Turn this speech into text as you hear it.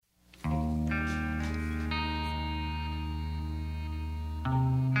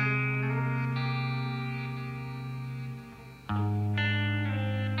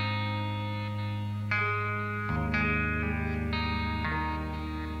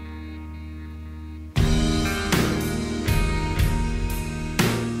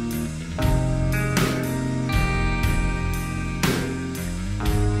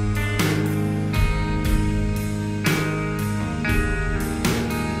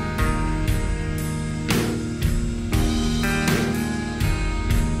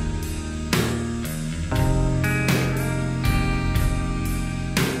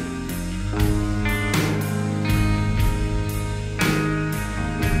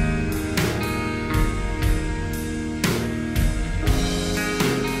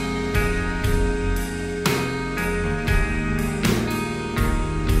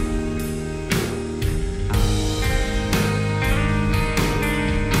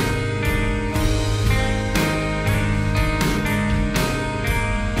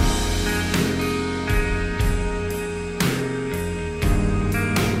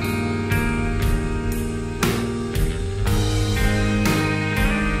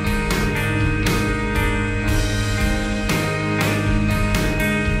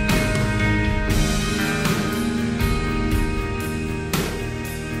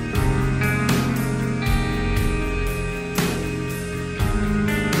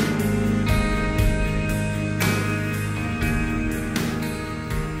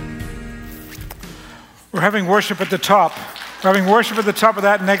We're having worship at the top. We're having worship at the top of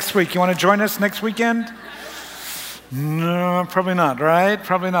that next week. You want to join us next weekend? No, probably not, right?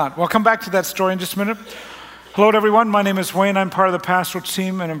 Probably not. We'll come back to that story in just a minute. Hello to everyone. My name is Wayne. I'm part of the pastoral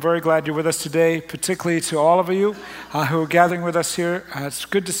team, and I'm very glad you're with us today, particularly to all of you who are gathering with us here. It's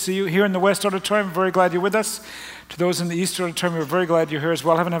good to see you here in the West Auditorium. I'm very glad you're with us. To those in the East Auditorium, we're very glad you're here as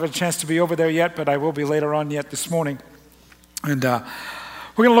well. I haven't had a chance to be over there yet, but I will be later on yet this morning. And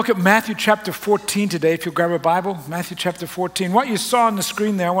we're going to look at Matthew chapter 14 today. If you'll grab a Bible, Matthew chapter 14. What you saw on the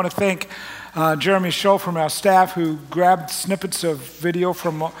screen there, I want to thank Jeremy Scholl from our staff who grabbed snippets of video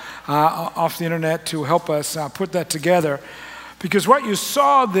from off the internet to help us put that together. Because what you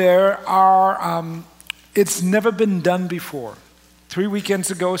saw there are, it's never been done before. 3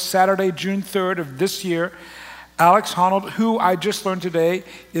 weekends ago, Saturday, June 3rd of this year, Alex Honnold, who I just learned today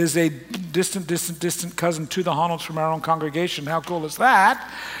is a distant cousin to the Honolds from our own congregation. How cool is that?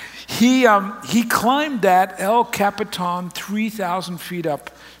 He climbed that El Capitan 3,000 feet up,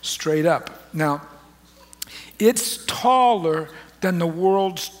 straight up. Now, it's taller than the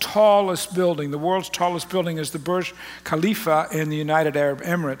world's tallest building. The world's tallest building is the Burj Khalifa in the United Arab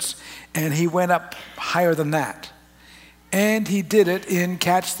Emirates, and he went up higher than that. And he did it in,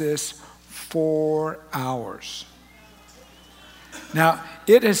 catch this, 4 hours. Now,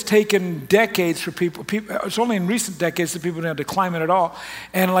 it has taken decades for people. It's only in recent decades that people have been able to climb it at all.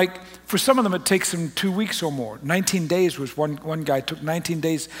 And like, for some of them, it takes them 2 weeks or more. 19 days was one guy took 19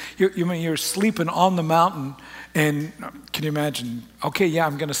 days. You're sleeping on the mountain, and can you imagine? Okay, yeah,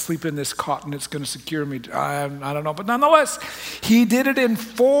 I'm going to sleep in this cot, and it's going to secure me. I don't know, but nonetheless, he did it in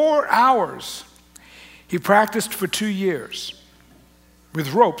 4 hours. He practiced for 2 years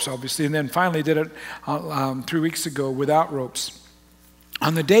with ropes, obviously, and then finally did it 3 weeks ago without ropes.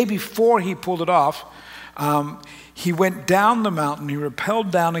 On the day before he pulled it off, he went down the mountain, he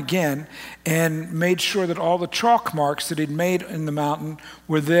rappelled down again, and made sure that all the chalk marks that he'd made in the mountain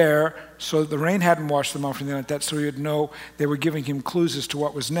were there so that the rain hadn't washed them off or anything like that, so he would know they were giving him clues as to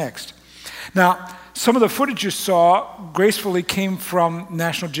what was next. Now, some of the footage you saw gracefully came from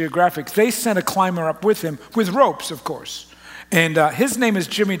National Geographic. They sent a climber up with him, with ropes, of course. And his name is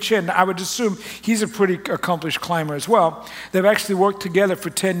Jimmy Chin. I would assume he's a pretty accomplished climber as well. They've actually worked together for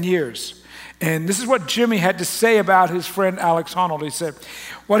 10 years. And this is what Jimmy had to say about his friend Alex Honnold. He said,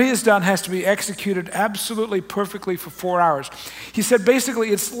 what he has done has to be executed absolutely perfectly for 4 hours. He said, basically,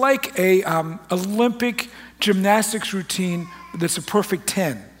 it's like a Olympic gymnastics routine that's a perfect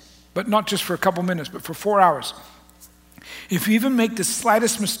 10, but not just for a couple minutes, but for 4 hours. If you even make the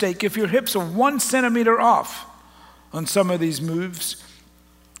slightest mistake, if your hips are 1 centimeter off, on some of these moves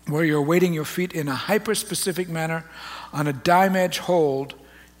where you're weighting your feet in a hyper-specific manner on a dime edge hold,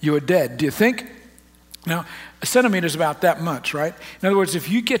 you are dead. Do you think? Now, a centimeter is about that much, right? In other words, if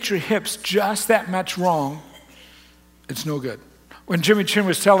you get your hips just that much wrong, it's no good. When Jimmy Chin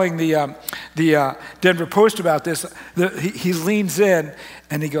was telling the Denver Post about this, he leans in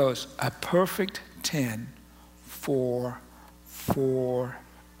and he goes, a perfect 10 for 4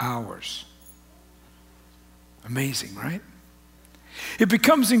 hours. Amazing, right? It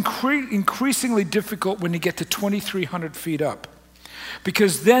becomes increasingly difficult when you get to 2,300 feet up.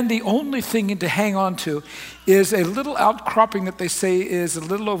 Because then the only thing to hang on to is a little outcropping that they say is a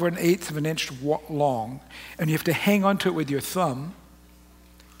little over 1/8 of an inch long. And you have to hang on to it with your thumb.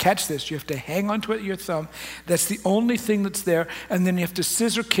 Catch this, you have to hang on to it with your thumb. That's the only thing that's there. And then you have to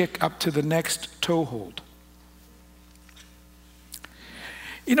scissor kick up to the next toe hold.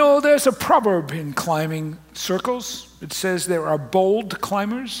 You know, there's a proverb in climbing circles. It says there are bold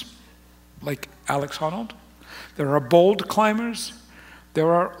climbers, like Alex Honnold. There are bold climbers.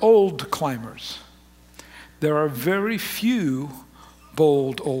 There are old climbers. There are very few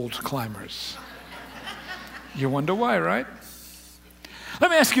bold old climbers. You wonder why, right? Let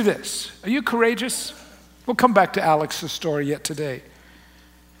me ask you this. Are you courageous? We'll come back to Alex's story yet today.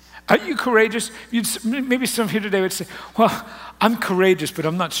 Are you courageous? Maybe some of you today would say, well, I'm courageous, but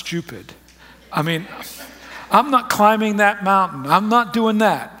I'm not stupid. I mean, I'm not climbing that mountain. I'm not doing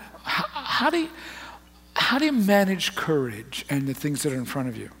that. How do you manage courage and the things that are in front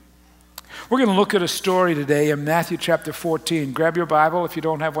of you? We're going to look at a story today in Matthew chapter 14. Grab your Bible if you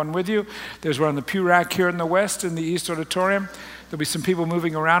don't have one with you. There's one on the pew rack here in the west in the East Auditorium. There'll be some people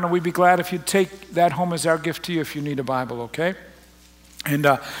moving around, and we'd be glad if you'd take that home as our gift to you if you need a Bible, okay? And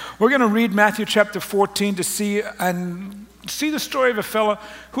we're going to read Matthew chapter 14 to see the story of a fellow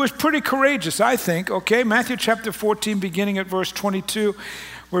who is pretty courageous, I think, okay? Matthew chapter 14, beginning at verse 22.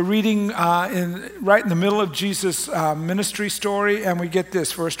 We're reading right in the middle of Jesus' ministry story, and we get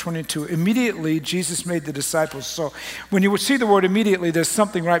this, verse 22. Immediately, Jesus made the disciples. So when you would see the word immediately, there's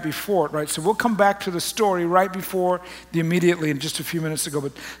something right before it, right? So we'll come back to the story right before the immediately in just a few minutes ago.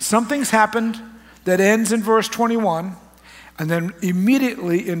 But something's happened that ends in verse 21, and then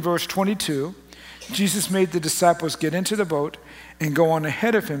immediately in verse 22, Jesus made the disciples get into the boat and go on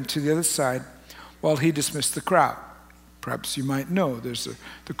ahead of him to the other side while he dismissed the crowd. Perhaps you might know,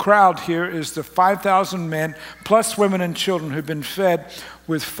 the crowd here is the 5,000 men plus women and children who've been fed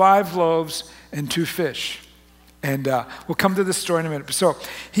with 5 loaves and 2 fish. And we'll come to this story in a minute. So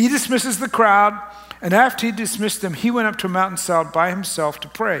he dismisses the crowd, and after he dismissed them, he went up to a mountainside by himself to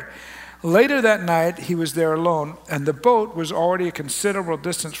pray. Later that night, he was there alone, and the boat was already a considerable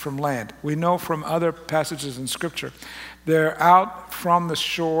distance from land. We know from other passages in Scripture, they're out from the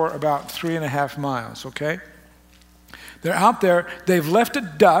shore about 3.5 miles, okay? They're out there. They've left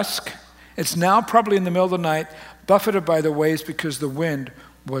at dusk. It's now probably in the middle of the night, buffeted by the waves because the wind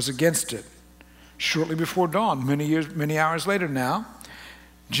was against it. Shortly before dawn, many hours later now,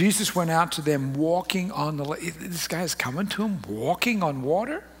 Jesus went out to them walking on the lake. This guy's coming to him, walking on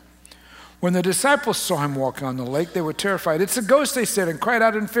water? When the disciples saw him walking on the lake, they were terrified. It's a ghost, they said, and cried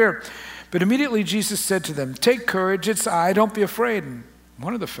out in fear. But immediately Jesus said to them, take courage, it's I, don't be afraid. And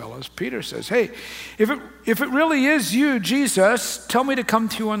one of the fellows, Peter, says, hey, if it really is you, Jesus, tell me to come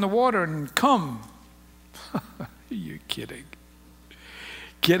to you on the water, and come. You're kidding.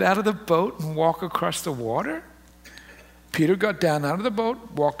 Get out of the boat and walk across the water? Peter got down out of the boat,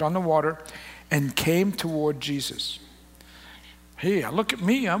 walked on the water, and came toward Jesus. Hey, look at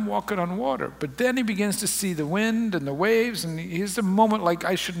me, I'm walking on water. But then he begins to see the wind and the waves, and he's a moment like,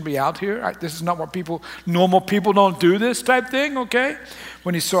 I shouldn't be out here. This is not what normal people don't do this type thing, okay?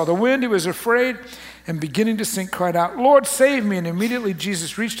 When he saw the wind, he was afraid, and beginning to sink, cried out, Lord, save me. And immediately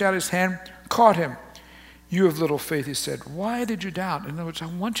Jesus reached out his hand, caught him. You of little faith, he said, why did you doubt? In other words, I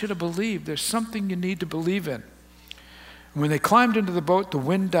want you to believe. There's something you need to believe in. And when they climbed into the boat, the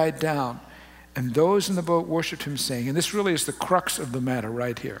wind died down. And those in the boat worshiped him, saying, and this really is the crux of the matter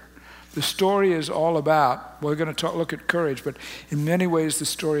right here. The story is all about, we're going to look at courage, but in many ways the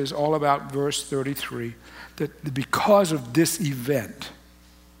story is all about verse 33, that because of this event,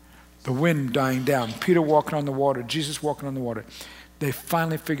 the wind dying down, Peter walking on the water, Jesus walking on the water, they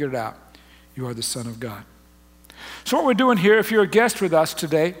finally figured out, you are the Son of God. So what we're doing here, if you're a guest with us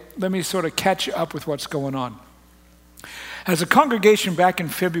today, let me sort of catch you up with what's going on. As a congregation back in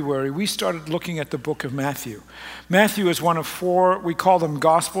February, we started looking at the book of Matthew. Matthew is one of 4, we call them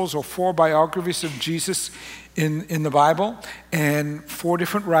Gospels, or 4 biographies of Jesus in the Bible. And 4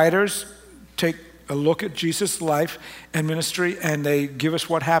 different writers take a look at Jesus' life and ministry, and they give us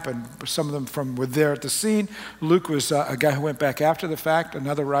what happened. Some of them were there at the scene. Luke was a guy who went back after the fact.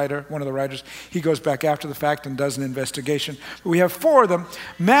 Another writer, one of the writers, he goes back after the fact and does an investigation. But we have 4 of them.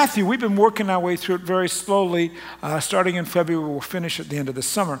 Matthew, we've been working our way through it very slowly. Starting in February, we'll finish at the end of the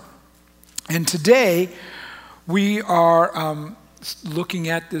summer. And today, we are looking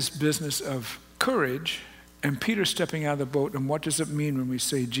at this business of courage and Peter stepping out of the boat, and what does it mean when we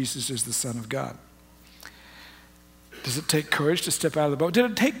say Jesus is the Son of God? Does it take courage to step out of the boat? Did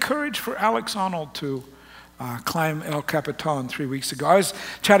it take courage for Alex Honnold to climb El Capitan 3 weeks ago. I was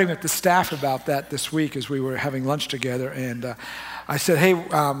chatting with the staff about that this week as we were having lunch together, and I said, hey,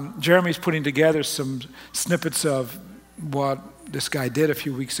 Jeremy's putting together some snippets of what this guy did a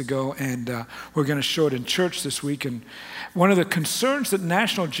few weeks ago, and we're going to show it in church this week. And one of the concerns that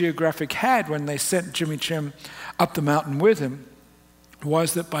National Geographic had when they sent Jimmy Chim up the mountain with him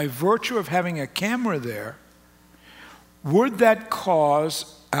was that by virtue of having a camera there, would that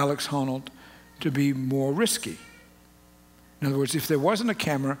cause Alex Honnold to be more risky? In other words, if there wasn't a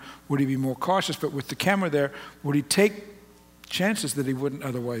camera, would he be more cautious? But with the camera there, would he take chances that he wouldn't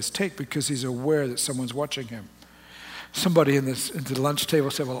otherwise take because he's aware that someone's watching him? Somebody at the lunch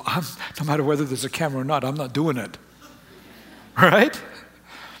table said, well, no matter whether there's a camera or not, I'm not doing it. Right?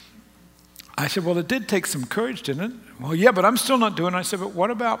 I said, well, it did take some courage, didn't it? Well, yeah, but I'm still not doing it. I said, but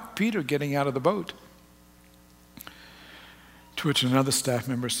what about Peter getting out of the boat? To which another staff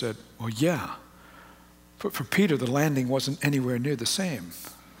member said, well, yeah, but for Peter, the landing wasn't anywhere near the same.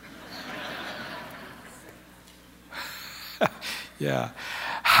 Yeah.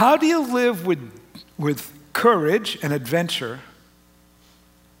 How do you live with courage and adventure,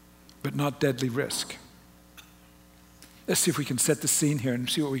 but not deadly risk? Let's see if we can set the scene here and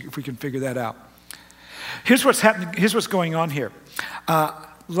see if we can figure that out. Here's what's happening. Here's what's going on here.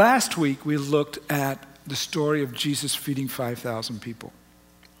 Last week, we looked at the story of Jesus feeding 5,000 people,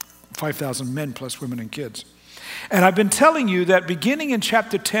 5,000 men plus women and kids. And I've been telling you that beginning in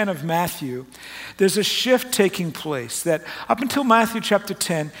chapter 10 of Matthew, there's a shift taking place. That up until Matthew chapter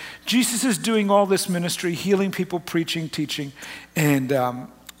 10, Jesus is doing all this ministry, healing people, preaching, teaching, and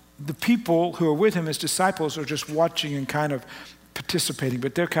the people who are with him, his disciples, are just watching and kind of participating,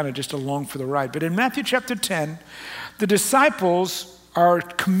 but they're kind of just along for the ride. But in Matthew chapter 10, the disciples are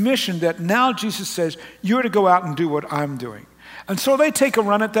commissioned that now Jesus says, you're to go out and do what I'm doing. And so they take a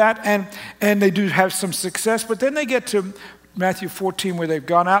run at that, and they do have some success, but then they get to Matthew 14 where they've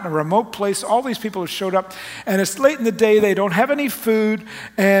gone out in a remote place. All these people have showed up, and it's late in the day. They don't have any food,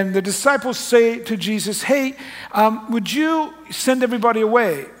 and the disciples say to Jesus, hey, would you send everybody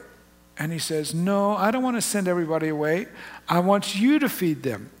away? And he says, no, I don't want to send everybody away. I want you to feed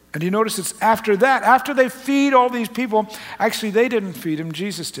them. And you notice it's after that, after they feed all these people, actually they didn't feed them,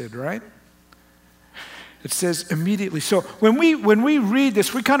 Jesus did, right? It says immediately. So when we read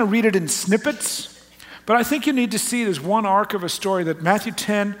this, we kind of read it in snippets, but I think you need to see it as one arc of a story that Matthew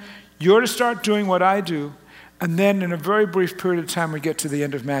 10, you're to start doing what I do, and then in a very brief period of time we get to the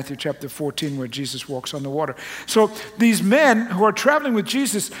end of Matthew chapter 14 where Jesus walks on the water. So these men who are traveling with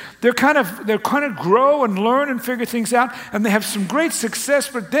Jesus, they're kind of grow and learn and figure things out, and they have some great success,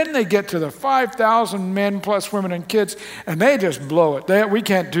 but then they get to the 5,000 men plus women and kids, and they just blow it. We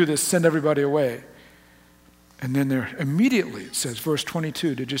can't do this, send everybody away. And then they're immediately, it says, verse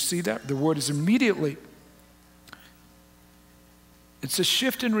 22. Did you see that? The word is immediately. It's a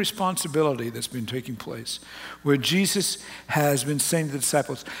shift in responsibility that's been taking place, where Jesus has been saying to the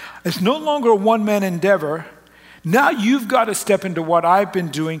disciples, it's no longer a one-man endeavor. Now you've got to step into what I've been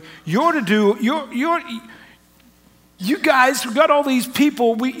doing. You're to do, you guys, we've got all these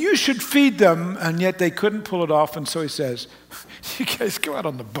people, you should feed them, and yet they couldn't pull it off, and so he says, you guys go out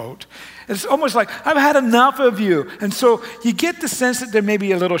on the boat. It's almost like, I've had enough of you. And so you get the sense that there may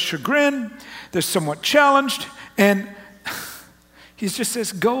be a little chagrin, they're somewhat challenged, and he just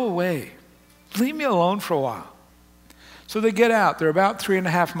says, go away. Leave me alone for a while. So they get out. They're about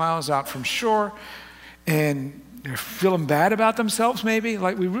 3.5 miles out from shore, and they're feeling bad about themselves maybe,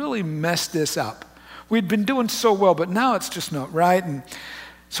 like we really messed this up. We'd been doing so well, but now it's just not right. And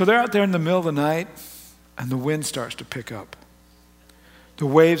so they're out there in the middle of the night, and the wind starts to pick up. The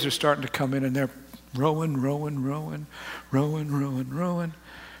waves are starting to come in, and they're rowing.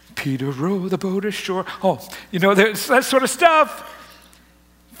 Peter, row the boat ashore. Oh, there's that sort of stuff.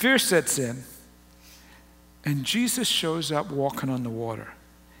 Fear sets in, and Jesus shows up walking on the water.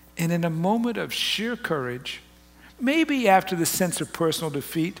 And in a moment of sheer courage, maybe after the sense of personal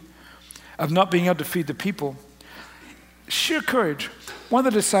defeat, of not being able to feed the people, sheer courage, one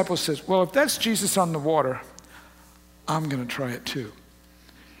of the disciples says, well, if that's Jesus on the water, I'm going to try it too.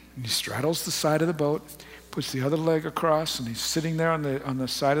 And he straddles the side of the boat, puts the other leg across, and he's sitting there on the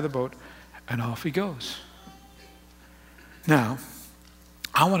side of the boat, and off he goes. Now,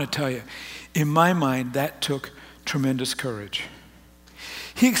 I want to tell you, in my mind, that took tremendous courage.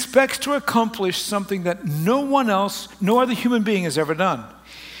 He expects to accomplish something that no other human being has ever done.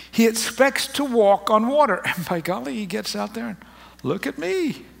 He expects to walk on water. And by golly, he gets out there and, look at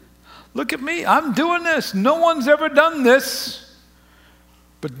me, I'm doing this. No one's ever done this.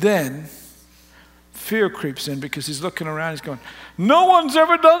 But then, fear creeps in because he's looking around. He's going, no one's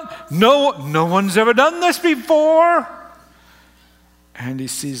ever done this before. And he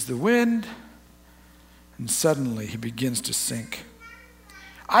sees the wind, and suddenly he begins to sink.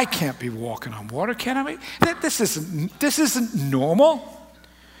 I can't be walking on water, can I? This isn't normal.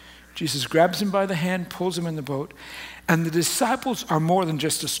 Jesus grabs him by the hand, pulls him in the boat, and the disciples are more than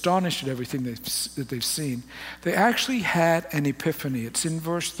just astonished at everything that they've seen. They actually had an epiphany. It's in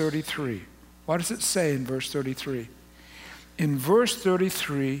verse 33. What does it say in verse 33? In verse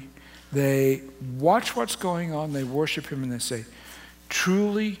 33, they watch what's going on, they worship him, and they say,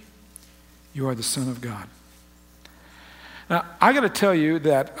 truly, you are the Son of God. Now, I got to tell you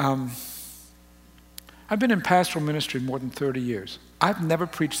that I've been in pastoral ministry more than 30 years. I've never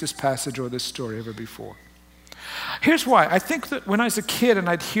preached this passage or this story ever before. Here's why. I think that when I was a kid and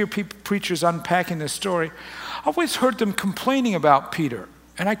I'd hear preachers unpacking this story, I always heard them complaining about Peter,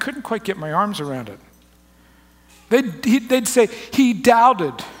 and I couldn't quite get my arms around it. They'd say, he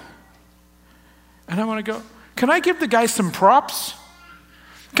doubted. And I want to go, can I give the guy some props?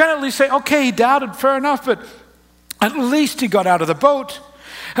 Can I at least say, okay, he doubted, fair enough, but at least he got out of the boat.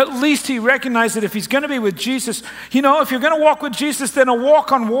 At least he recognized that if he's going to be with Jesus, if you're going to walk with Jesus, then a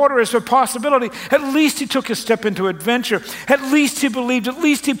walk on water is a possibility. At least he took a step into adventure. At least he believed. At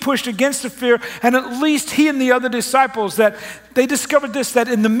least he pushed against the fear. And at least he and the other disciples, that they discovered this, that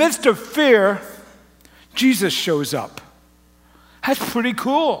in the midst of fear, Jesus shows up. That's pretty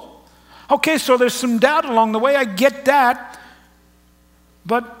cool. Okay, so there's some doubt along the way. I get that.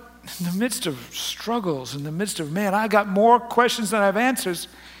 But in the midst of struggles, in the midst of, I got more questions than I have answers.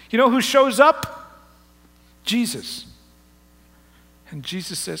 You know who shows up? Jesus. And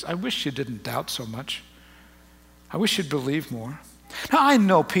Jesus says, I wish you didn't doubt so much. I wish you'd believe more. Now, I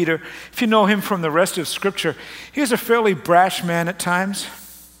know Peter, if you know him from the rest of Scripture, he's a fairly brash man at times.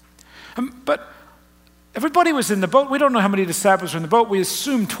 But everybody was in the boat. We don't know how many disciples were in the boat. We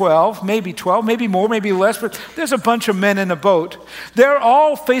assume 12, maybe more, maybe less, but there's a bunch of men in the boat. They're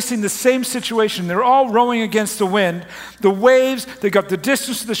all facing the same situation. They're all rowing against the wind. The waves, they've got the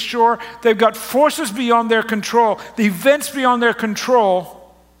distance to the shore. They've got forces beyond their control, the events beyond their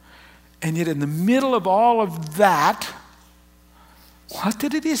control. And yet in the middle of all of that, what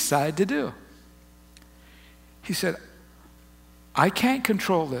did he decide to do? He said, I can't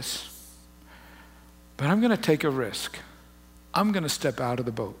control this. But I'm going to take a risk. I'm going to step out of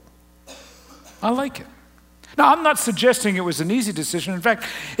the boat. I like it. Now, I'm not suggesting it was an easy decision. In fact,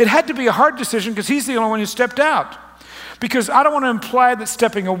 it had to be a hard decision because he's the only one who stepped out. Because I don't want to imply that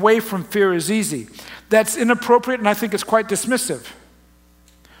stepping away from fear is easy. That's inappropriate, and I think it's quite dismissive.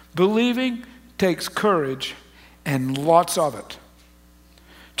 Believing takes courage and lots of it.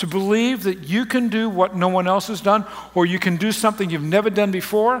 To believe that you can do what no one else has done, or you can do something you've never done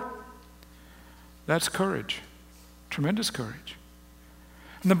before, that's courage, tremendous courage.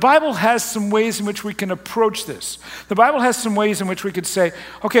 And the Bible has some ways in which we can approach this. The Bible has some ways in which we could say,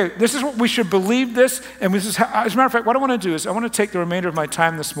 okay, this is what we should believe this, and this is how, as a matter of fact, what I want to do is I want to take the remainder of my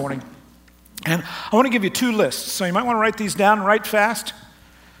time this morning, and I want to give you 2 lists. So you might want to write these down right fast.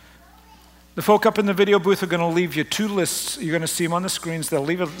 The folk up in the video booth are going to leave you 2 lists. You're going to see them on the screens. They'll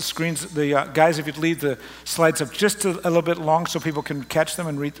leave the screens, guys, if you'd leave the slides up just a little bit long so people can catch them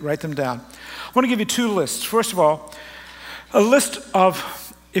and write them down. I want to give you 2 lists. First of all, a list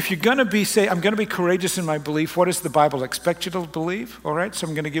of, if you're going to be, say, I'm going to be courageous in my belief, what does the Bible expect you to believe? All right, so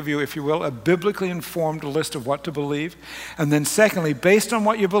I'm going to give you, if you will, a biblically informed list of what to believe. And then secondly, based on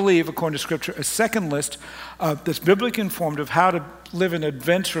what you believe, according to Scripture, a second list that's biblically informed of how to live an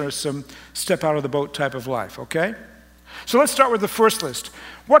adventurous, step out of the boat type of life, okay? So let's start with the first list.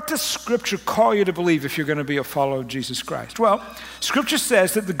 What does Scripture call you to believe if you're going to be a follower of Jesus Christ? Well, Scripture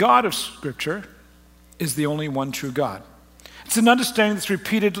says that the God of Scripture is the only one true God. It's an understanding that's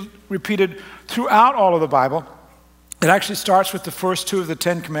repeated throughout all of the Bible. It actually starts with the first 2 of the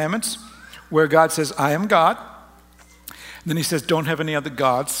 10 Commandments, where God says, I am God. And then he says, don't have any other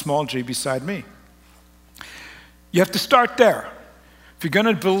gods, small g, beside me. You have to start there. If you're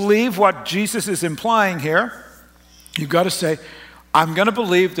going to believe what Jesus is implying here, you've got to say, I'm going to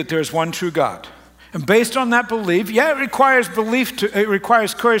believe that there's one true God. And based on that belief, it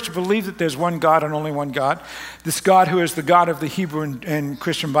requires courage to believe that there's one God and only one God, this God who is the God of the Hebrew and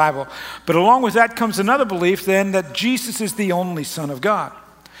Christian Bible. But along with that comes another belief then that Jesus is the only Son of God.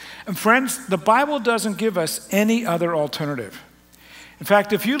 And friends, the Bible doesn't give us any other alternative. In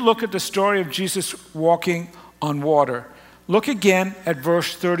fact, if you look at the story of Jesus walking on water, look again at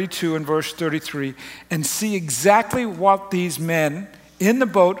verse 32 and verse 33 and see exactly what these men in the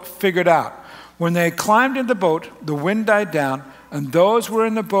boat figured out. When they climbed into the boat, the wind died down, and those who were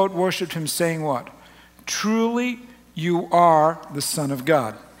in the boat worshipped him, saying what? truly you are the Son of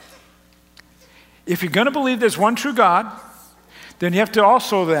God. If you're going to believe there's one true God, then you have to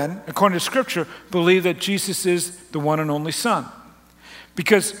also then, according to Scripture, believe that Jesus is the one and only Son.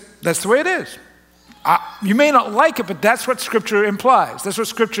 Because that's the way it is. You may not like it, but that's what Scripture implies. That's what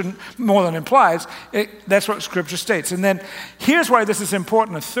Scripture more than implies. That's what Scripture states. And then here's why this is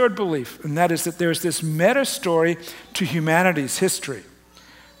important, a third belief, and that is that there's this meta story to humanity's history.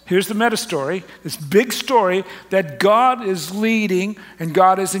 Here's the meta story, this big story that God is leading and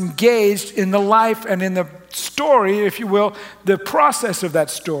God is engaged in the life and in the story, if you will, the process of that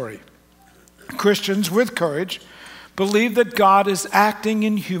story. Christians with courage believe that God is acting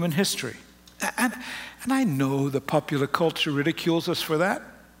in human history. And I know the popular culture ridicules us for that,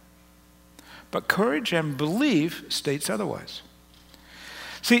 but courage and belief states otherwise.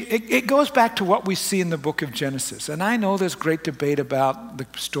 See, it goes back to what we see in the book of Genesis, and I know there's great debate about the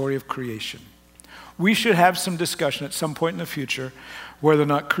story of creation. We should have some discussion at some point in the future whether or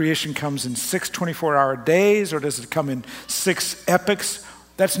not creation comes in 6 24-hour days or does it come in 6 epochs.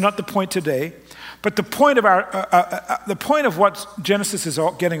 That's not the point today, but the point of what Genesis is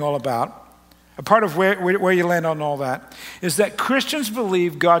getting all about, a part of where you land on all that, is that Christians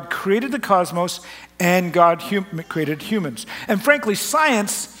believe God created the cosmos and God created humans. And frankly,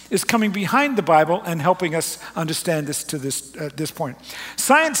 science is coming behind the Bible and helping us understand this to this point.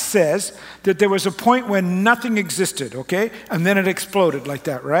 Science says that there was a point when nothing existed, okay? And then it exploded like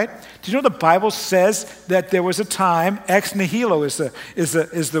that, right? Do you know the Bible says that there was a time, ex nihilo is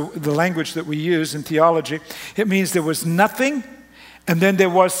the language that we use in theology. It means there was nothing and then there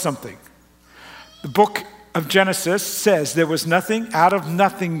was something. The book of Genesis says there was nothing, out of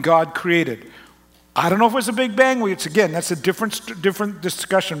nothing God created. I don't know if it was a big bang. Again, that's a different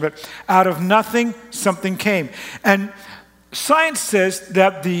discussion, but out of nothing, something came. And science says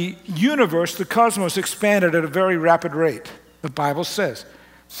that the universe, the cosmos, expanded at a very rapid rate. The Bible says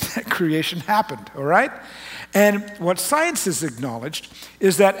that creation happened, all right? And what science has acknowledged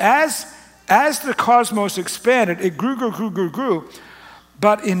is that as the cosmos expanded, it grew,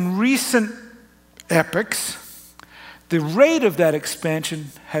 but in recent epochs, the rate of that expansion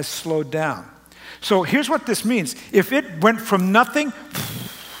has slowed down. So here's what this means. If it went from nothing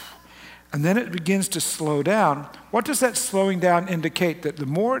and then it begins to slow down, what does that slowing down indicate? That the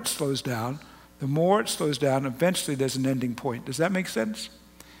more it slows down, eventually there's an ending point. Does that make sense?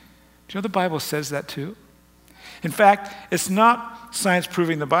 Do you know the Bible says that too? In fact, it's not science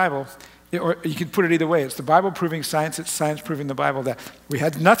proving the Bible, or you can put it either way. It's the Bible proving science, it's science proving the Bible, that we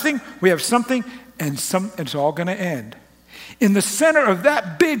had nothing, we have something, and it's all going to end. In the center of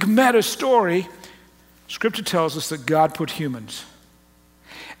that big meta story, Scripture tells us that God put humans.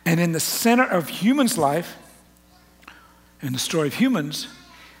 And in the center of humans' life, in the story of humans,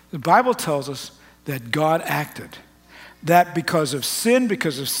 the Bible tells us that God acted. That because of sin,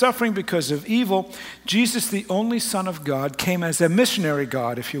 because of suffering, because of evil, Jesus, the only Son of God, came as a missionary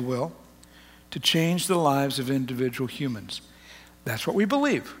God, if you will, to change the lives of individual humans. That's what we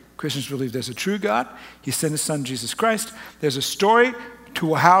believe. Christians believe there's a true God. He sent his Son, Jesus Christ. There's a story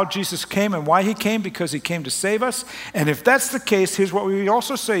to how Jesus came and why he came, because he came to save us. And if that's the case, here's what we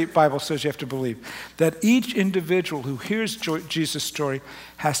also say, the Bible says you have to believe, that each individual who hears Jesus' story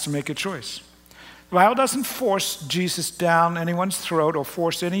has to make a choice. The Bible doesn't force Jesus down anyone's throat or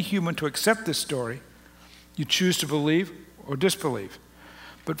force any human to accept this story. You choose to believe or disbelieve.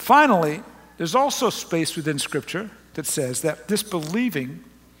 But finally, there's also space within Scripture that says that this believing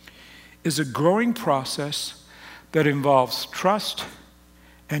is a growing process that involves trust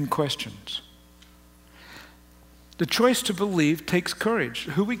and questions. The choice to believe takes courage.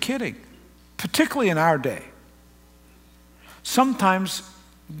 Who are we kidding? Particularly in our day. Sometimes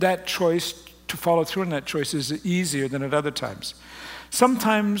that choice, to follow through on that choice, is easier than at other times.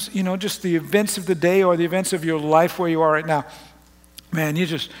 Sometimes, just the events of the day or the events of your life where you are right now, man,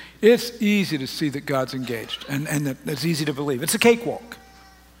 it's easy to see that God's engaged and that it's easy to believe. It's a cakewalk.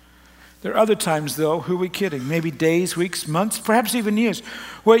 There are other times, though, who are we kidding? Maybe days, weeks, months, perhaps even years,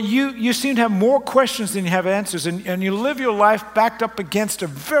 where you seem to have more questions than you have answers, and you live your life backed up against a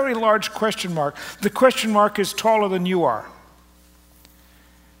very large question mark. The question mark is taller than you are.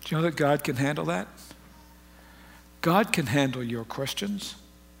 Do you know that God can handle that? God can handle your questions.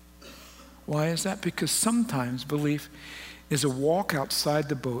 Why is that? Because sometimes belief is a walk outside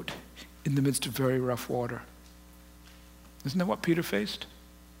the boat in the midst of very rough water. Isn't that what Peter faced?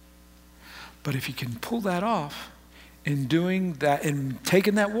 But if you can pull that off in doing that, in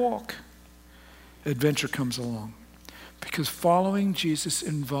taking that walk, adventure comes along. Because following Jesus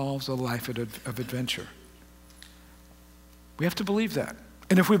involves a life of adventure. We have to believe that.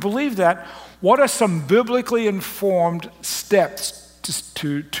 And if we believe that, what are some biblically informed steps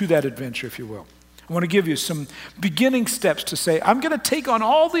to that adventure, if you will? I want to give you some beginning steps to say, I'm going to take on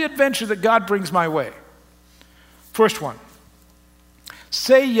all the adventure that God brings my way. First one,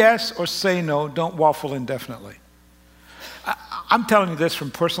 say yes or say no, don't waffle indefinitely. I'm telling you this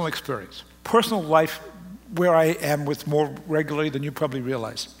from personal experience, personal life where I am with more regularly than you probably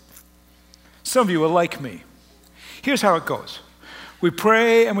realize. Some of you are like me. Here's how it goes. We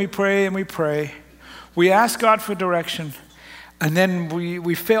pray and we pray and we pray. We ask God for direction, and then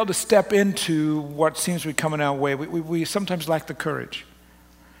we fail to step into what seems to be coming our way. We sometimes lack the courage.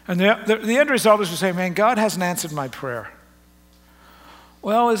 And the end result is we say, man, God hasn't answered my prayer.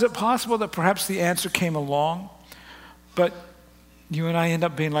 Well, is it possible that perhaps the answer came along, but you and I end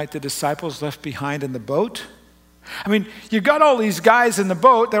up being like the disciples left behind in the boat? I mean, you got all these guys in the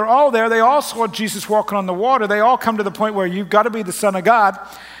boat. They're all there. They all saw Jesus walking on the water. They all come to the point where you've got to be the Son of God.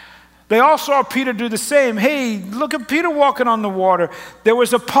 They all saw Peter do the same. Hey, look at Peter walking on the water. There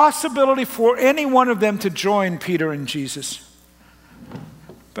was a possibility for any one of them to join Peter and Jesus.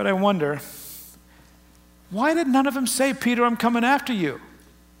 But I wonder, why did none of them say, Peter, I'm coming after you?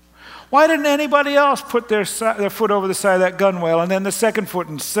 Why didn't anybody else put their foot over the side of that gunwale and then the second foot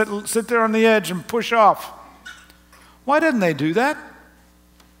and sit there on the edge and push off? Why didn't they do that?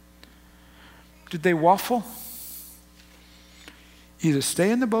 Did they waffle? Either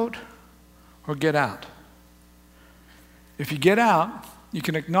stay in the boat or get out. If you get out, you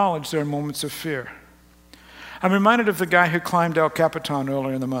can acknowledge there are moments of fear. I'm reminded of the guy who climbed El Capitan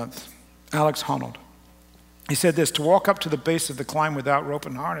earlier in the month, Alex Honnold. He said this, to walk up to the base of the climb without rope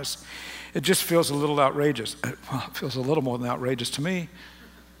and harness, it just feels a little outrageous. Well, it feels a little more than outrageous to me.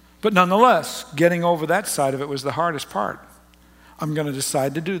 But nonetheless, getting over that side of it was the hardest part. I'm going to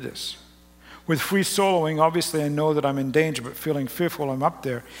decide to do this. With free soloing, obviously I know that I'm in danger, but feeling fearful I'm up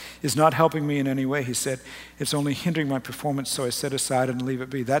there is not helping me in any way. He said, it's only hindering my performance, so I set aside and leave it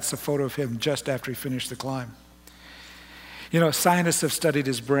be. That's a photo of him just after he finished the climb. You know, scientists have studied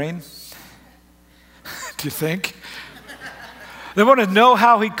his brain. Do you think? They want to know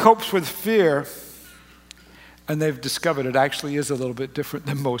how he copes with fear, and they've discovered it actually is a little bit different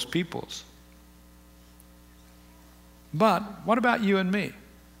than most people's. But what about you and me?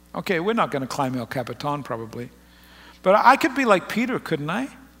 Okay, we're not going to climb El Capitan probably, but I could be like Peter, couldn't I?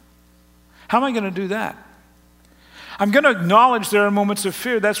 How am I going to do that? I'm going to acknowledge there are moments of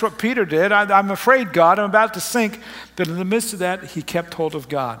fear. That's what Peter did. I'm afraid, God, I'm about to sink. But in the midst of that, he kept hold of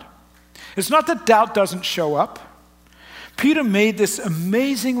God. It's not that doubt doesn't show up. Peter made this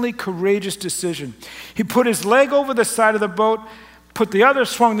amazingly courageous decision. He put his leg over the side of the boat,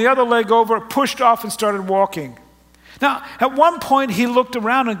 swung the other leg over, pushed off and started walking. Now, at one point, he looked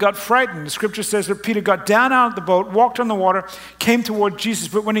around and got frightened. The scripture says that Peter got down out of the boat, walked on the water, came toward Jesus.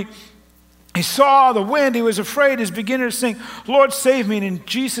 But when he saw the wind, he was afraid. He began to sing, Lord, save me. And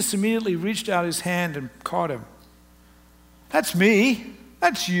Jesus immediately reached out his hand and caught him. That's me.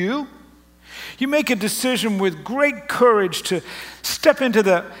 That's you. You make a decision with great courage to step into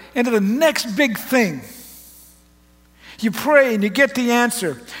the next big thing. You pray and you get the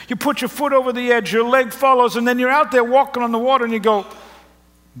answer. You put your foot over the edge, your leg follows, and then you're out there walking on the water and you go,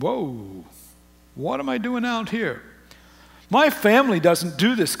 whoa, what am I doing out here? My family doesn't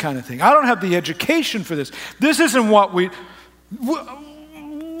do this kind of thing. I don't have the education for this. This isn't what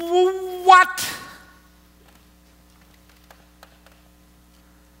what?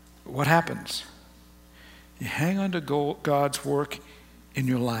 What happens? You hang on to God's work in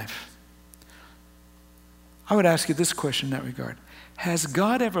your life. I would ask you this question in that regard. Has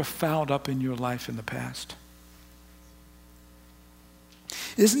God ever fouled up in your life in the past?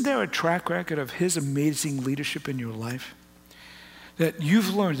 Isn't there a track record of his amazing leadership in your life? That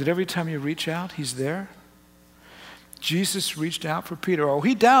you've learned that every time you reach out, he's there? Jesus reached out for Peter. Oh,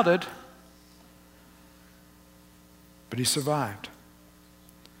 he doubted, but he survived.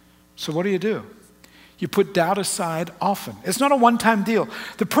 So what do? You put doubt aside often. It's not a one-time deal.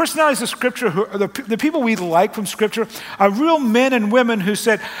 The personalities of Scripture, the people we like from Scripture, are real men and women who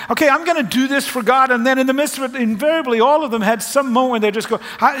said, okay, I'm going to do this for God, and then in the midst of it, invariably, all of them had some moment where they just go,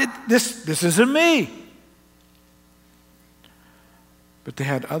 this isn't me. But they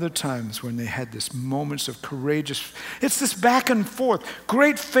had other times when they had this moments of courageous, it's this back and forth,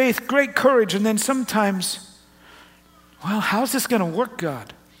 great faith, great courage, and then sometimes, well, how's this going to work,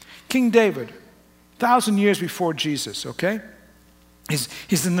 God? King David, 1,000 years before Jesus, okay?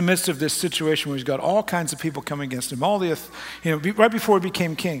 He's in the midst of this situation where he's got all kinds of people coming against him. Right before he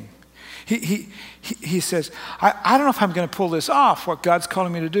became king, he says, I don't know if I'm going to pull this off, what God's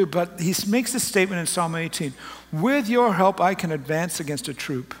calling me to do, but he makes this statement in Psalm 18, With your help, I can advance against a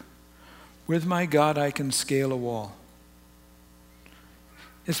troop. With my God, I can scale a wall.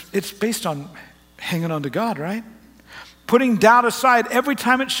 It's based on hanging on to God, right? Putting doubt aside. Every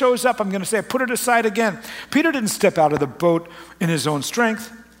time it shows up, I'm going to say, put it aside again. Peter didn't step out of the boat in his own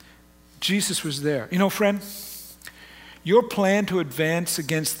strength. Jesus was there. You know, friend, your plan to advance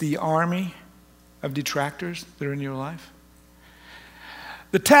against the army of detractors that are in your life,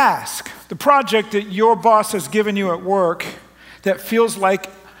 the task, the project that your boss has given you at work that feels like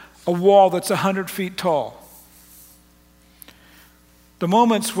a wall that's 100 feet tall, the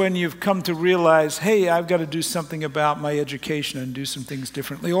moments when you've come to realize, hey, I've got to do something about my education and do some things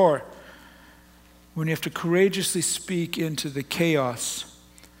differently, or when you have to courageously speak into the chaos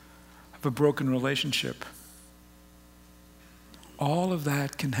of a broken relationship, all of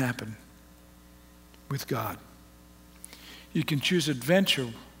that can happen with God. You can choose adventure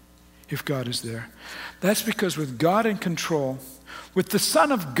if God is there. That's because with God in control, with the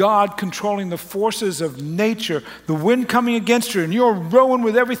Son of God controlling the forces of nature, the wind coming against you, and you're rowing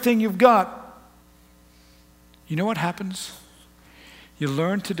with everything you've got, you know what happens? You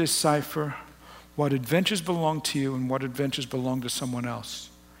learn to decipher what adventures belong to you and what adventures belong to someone else.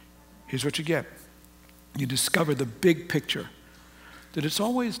 Here's what you get. You discover the big picture. That it's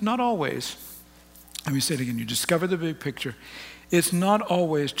always, not always, let me say it again, you discover the big picture. It's not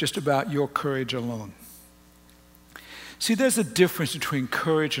always just about your courage alone. See, there's a difference between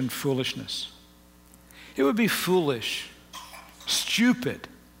courage and foolishness. It would be foolish, stupid,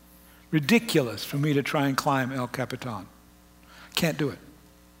 ridiculous for me to try and climb El Capitan. Can't do it.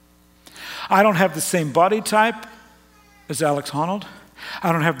 I don't have the same body type as Alex Honnold.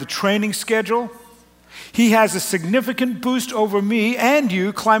 I don't have the training schedule. He has a significant boost over me and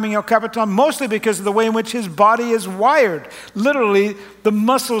you climbing El Capitan, mostly because of the way in which his body is wired. Literally, the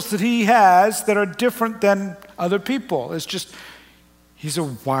muscles that he has that are different than other people. It's just, he's a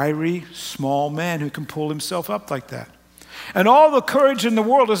wiry, small man who can pull himself up like that. And all the courage in the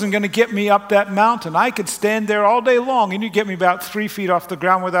world isn't going to get me up that mountain. I could stand there all day long, and you get me about 3 feet off the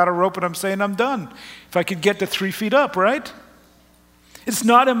ground without a rope, and I'm saying I'm done. If I could get to 3 feet up, right? It's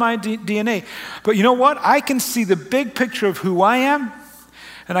not in my DNA. But you know what? I can see the big picture of who I am,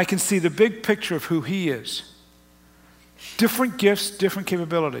 and I can see the big picture of who he is. Different gifts, different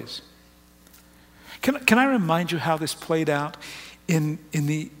capabilities. Can I remind you how this played out in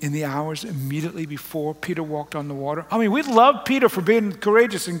the hours immediately before Peter walked on the water? I mean, we love Peter for being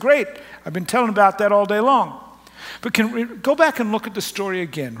courageous and great. I've been telling about that all day long. But can we go back and look at the story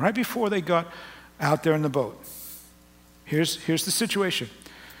again, right before they got out there in the boat? Here's the situation.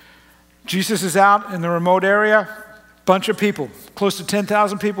 Jesus is out in the remote area. Bunch of people, close to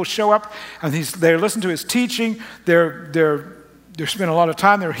 10,000 people show up, and they listen to his teaching. They're spending a lot of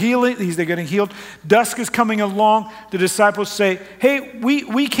time. They're healing. They're getting healed. Dusk is coming along. The disciples say, "Hey,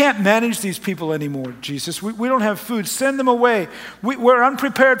 we can't manage these people anymore, Jesus. We don't have food. Send them away. We're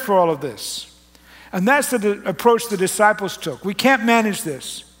unprepared for all of this." And that's the approach the disciples took. We can't manage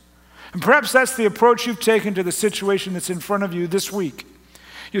this. And perhaps that's the approach you've taken to the situation that's in front of you this week.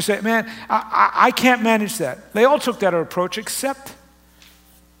 You say, man, I can't manage that. They all took that approach, except,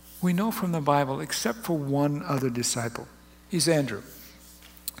 we know from the Bible, except for one other disciple. He's Andrew.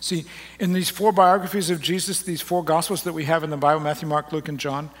 See, in these 4 biographies of Jesus, these 4 gospels that we have in the Bible, Matthew, Mark, Luke, and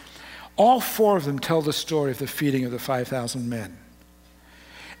John, all 4 of them tell the story of the feeding of the 5,000 men.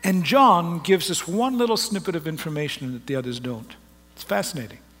 And John gives us one little snippet of information that the others don't. It's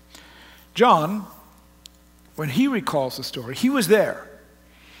fascinating. John, when he recalls the story, he was there.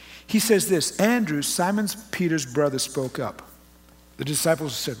 He says this, Andrew, Simon Peter's brother, spoke up. The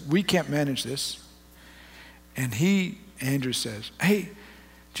disciples said, we can't manage this. And Andrew says, hey,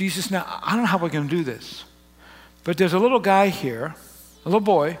 Jesus, now, I don't know how we're going to do this. But there's a little guy here, a little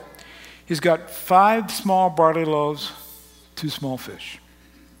boy. He's got 5 small barley loaves, 2 small fish.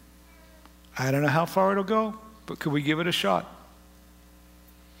 I don't know how far it'll go, but could we give it a shot?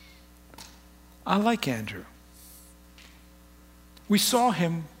 I like Andrew. We saw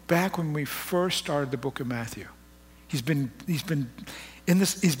him back when we first started the book of Matthew. He's been in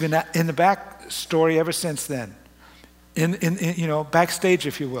the back story ever since then. In backstage,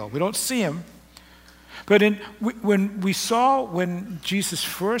 if you will. We don't see him. But when Jesus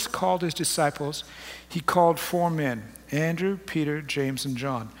first called his disciples, he called 4 men, Andrew, Peter, James, and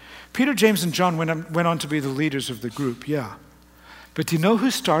John. Peter, James, and John went on to be the leaders of the group, yeah. But do you know who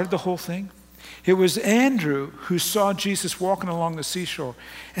started the whole thing? It was Andrew who saw Jesus walking along the seashore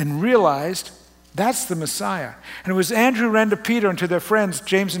and realized that's the Messiah. And it was Andrew who ran to Peter and to their friends,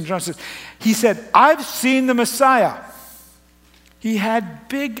 James and John. He said, I've seen the Messiah. He had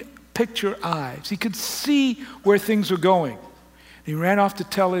big picture eyes. He could see where things were going. He ran off to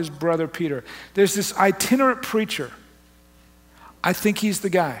tell his brother Peter. There's this itinerant preacher. I think he's the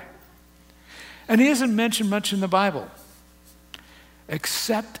guy. And he isn't mentioned much in the Bible,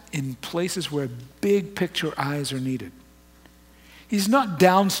 except in places where big picture eyes are needed. He's not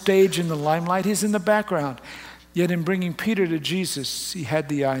downstage in the limelight, he's in the background. Yet in bringing Peter to Jesus, he had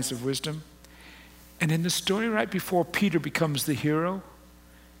the eyes of wisdom. And in the story right before Peter becomes the hero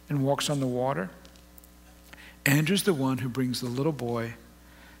and walks on the water, Andrew's the one who brings the little boy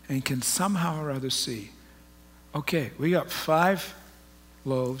and can somehow or other see, okay, we got 5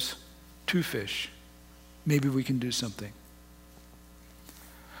 loaves, 2 fish. Maybe we can do something.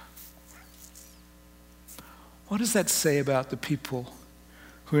 What does that say about the people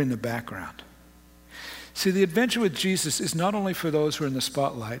who are in the background? See, the adventure with Jesus is not only for those who are in the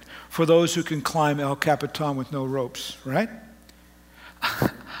spotlight, for those who can climb El Capitan with no ropes, right?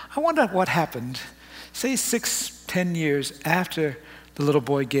 I wonder what happened, say 6-10 years after the little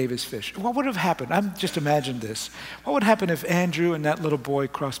boy gave his fish. What would have happened? I'm just imagined this. What would happen if Andrew and that little boy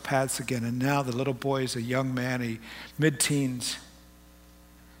crossed paths again, and now the little boy is a young man, mid-teens?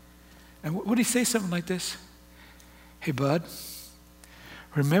 And would he say something like this? Hey, bud,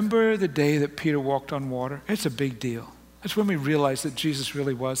 remember the day that Peter walked on water? It's a big deal. That's when we realized that Jesus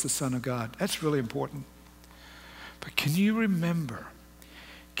really was the Son of God. That's really important. But can you remember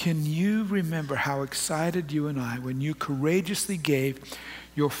how excited you and I, when you courageously gave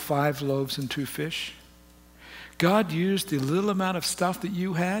your 5 loaves and 2 fish? God used the little amount of stuff that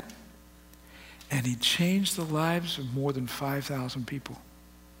you had, and he changed the lives of more than 5,000 people.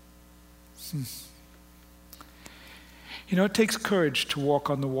 You know, it takes courage to walk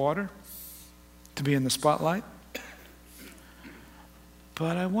on the water, to be in the spotlight.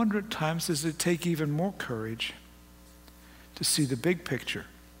 But I wonder at times, does it take even more courage to see the big picture?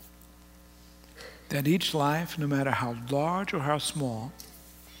 That each life, no matter how large or how small,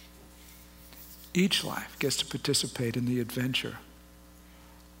 each life gets to participate in the adventure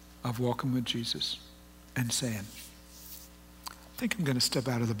of walking with Jesus and saying, I think I'm going to step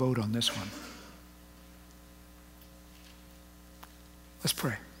out of the boat on this one. Let's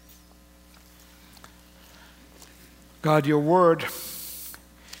pray. God, your word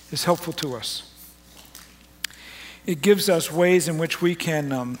is helpful to us. It gives us ways in which we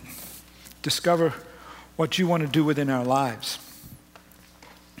can discover what you want to do within our lives.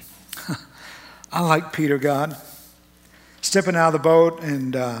 I like Peter, God, stepping out of the boat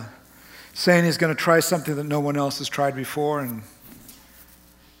and saying he's going to try something that no one else has tried before. And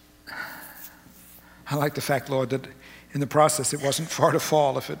I like the fact, Lord, that in the process it wasn't far to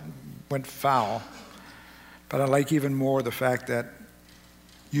fall if it went foul. But I like even more the fact that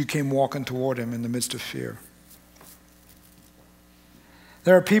you came walking toward him in the midst of fear.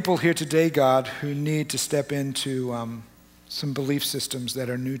 There are people here today, God, who need to step into some belief systems that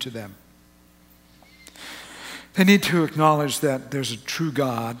are new to them. They need to acknowledge that there's a true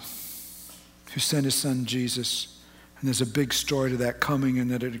God who sent his son Jesus, and there's a big story to that coming, and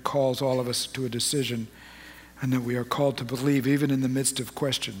that it calls all of us to a decision, and that we are called to believe even in the midst of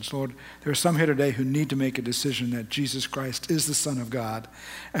questions. Lord, there are some here today who need to make a decision that Jesus Christ is the Son of God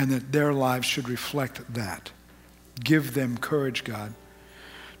and that their lives should reflect that. Give them courage, God,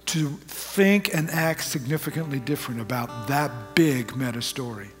 to think and act significantly different about that big meta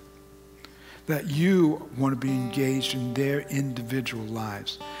story. That you want to be engaged in their individual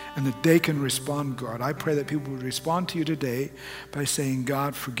lives and that they can respond, God. I pray that people would respond to you today by saying,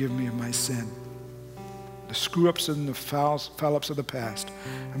 God, forgive me of my sin. The screw-ups and the foul-ups of the past.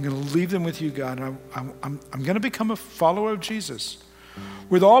 I'm going to leave them with you, God. I'm going to become a follower of Jesus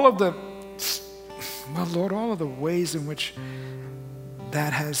with all of the, well, Lord, all of the ways in which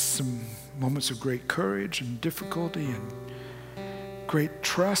that has some moments of great courage and difficulty and great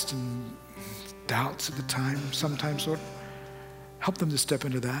trust and doubts at the time. Sometimes, Lord, help them to step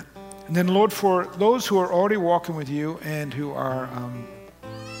into that. And then, Lord, for those who are already walking with you and who are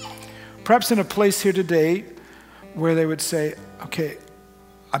perhaps in a place here today where they would say, okay,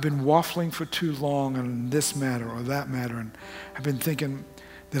 I've been waffling for too long on this matter or that matter, and I've been thinking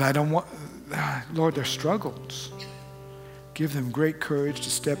that I don't want, Lord, their struggles. Give them great courage to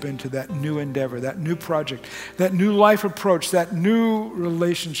step into that new endeavor, that new project, that new life approach, that new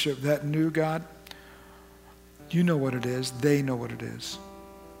relationship, that new God. You know what it is. They know what it is.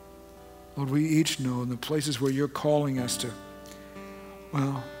 Lord, we each know in the places where you're calling us to,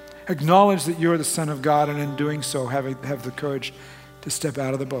 well, acknowledge that you're the Son of God, and in doing so, have the courage to step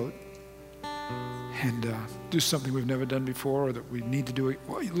out of the boat and do something we've never done before or that we need to do it.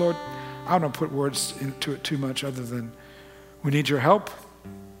 Well, Lord, I don't put words into it too much other than we need your help.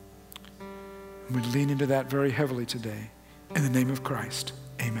 We lean into that very heavily today. In the name of Christ,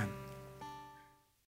 amen.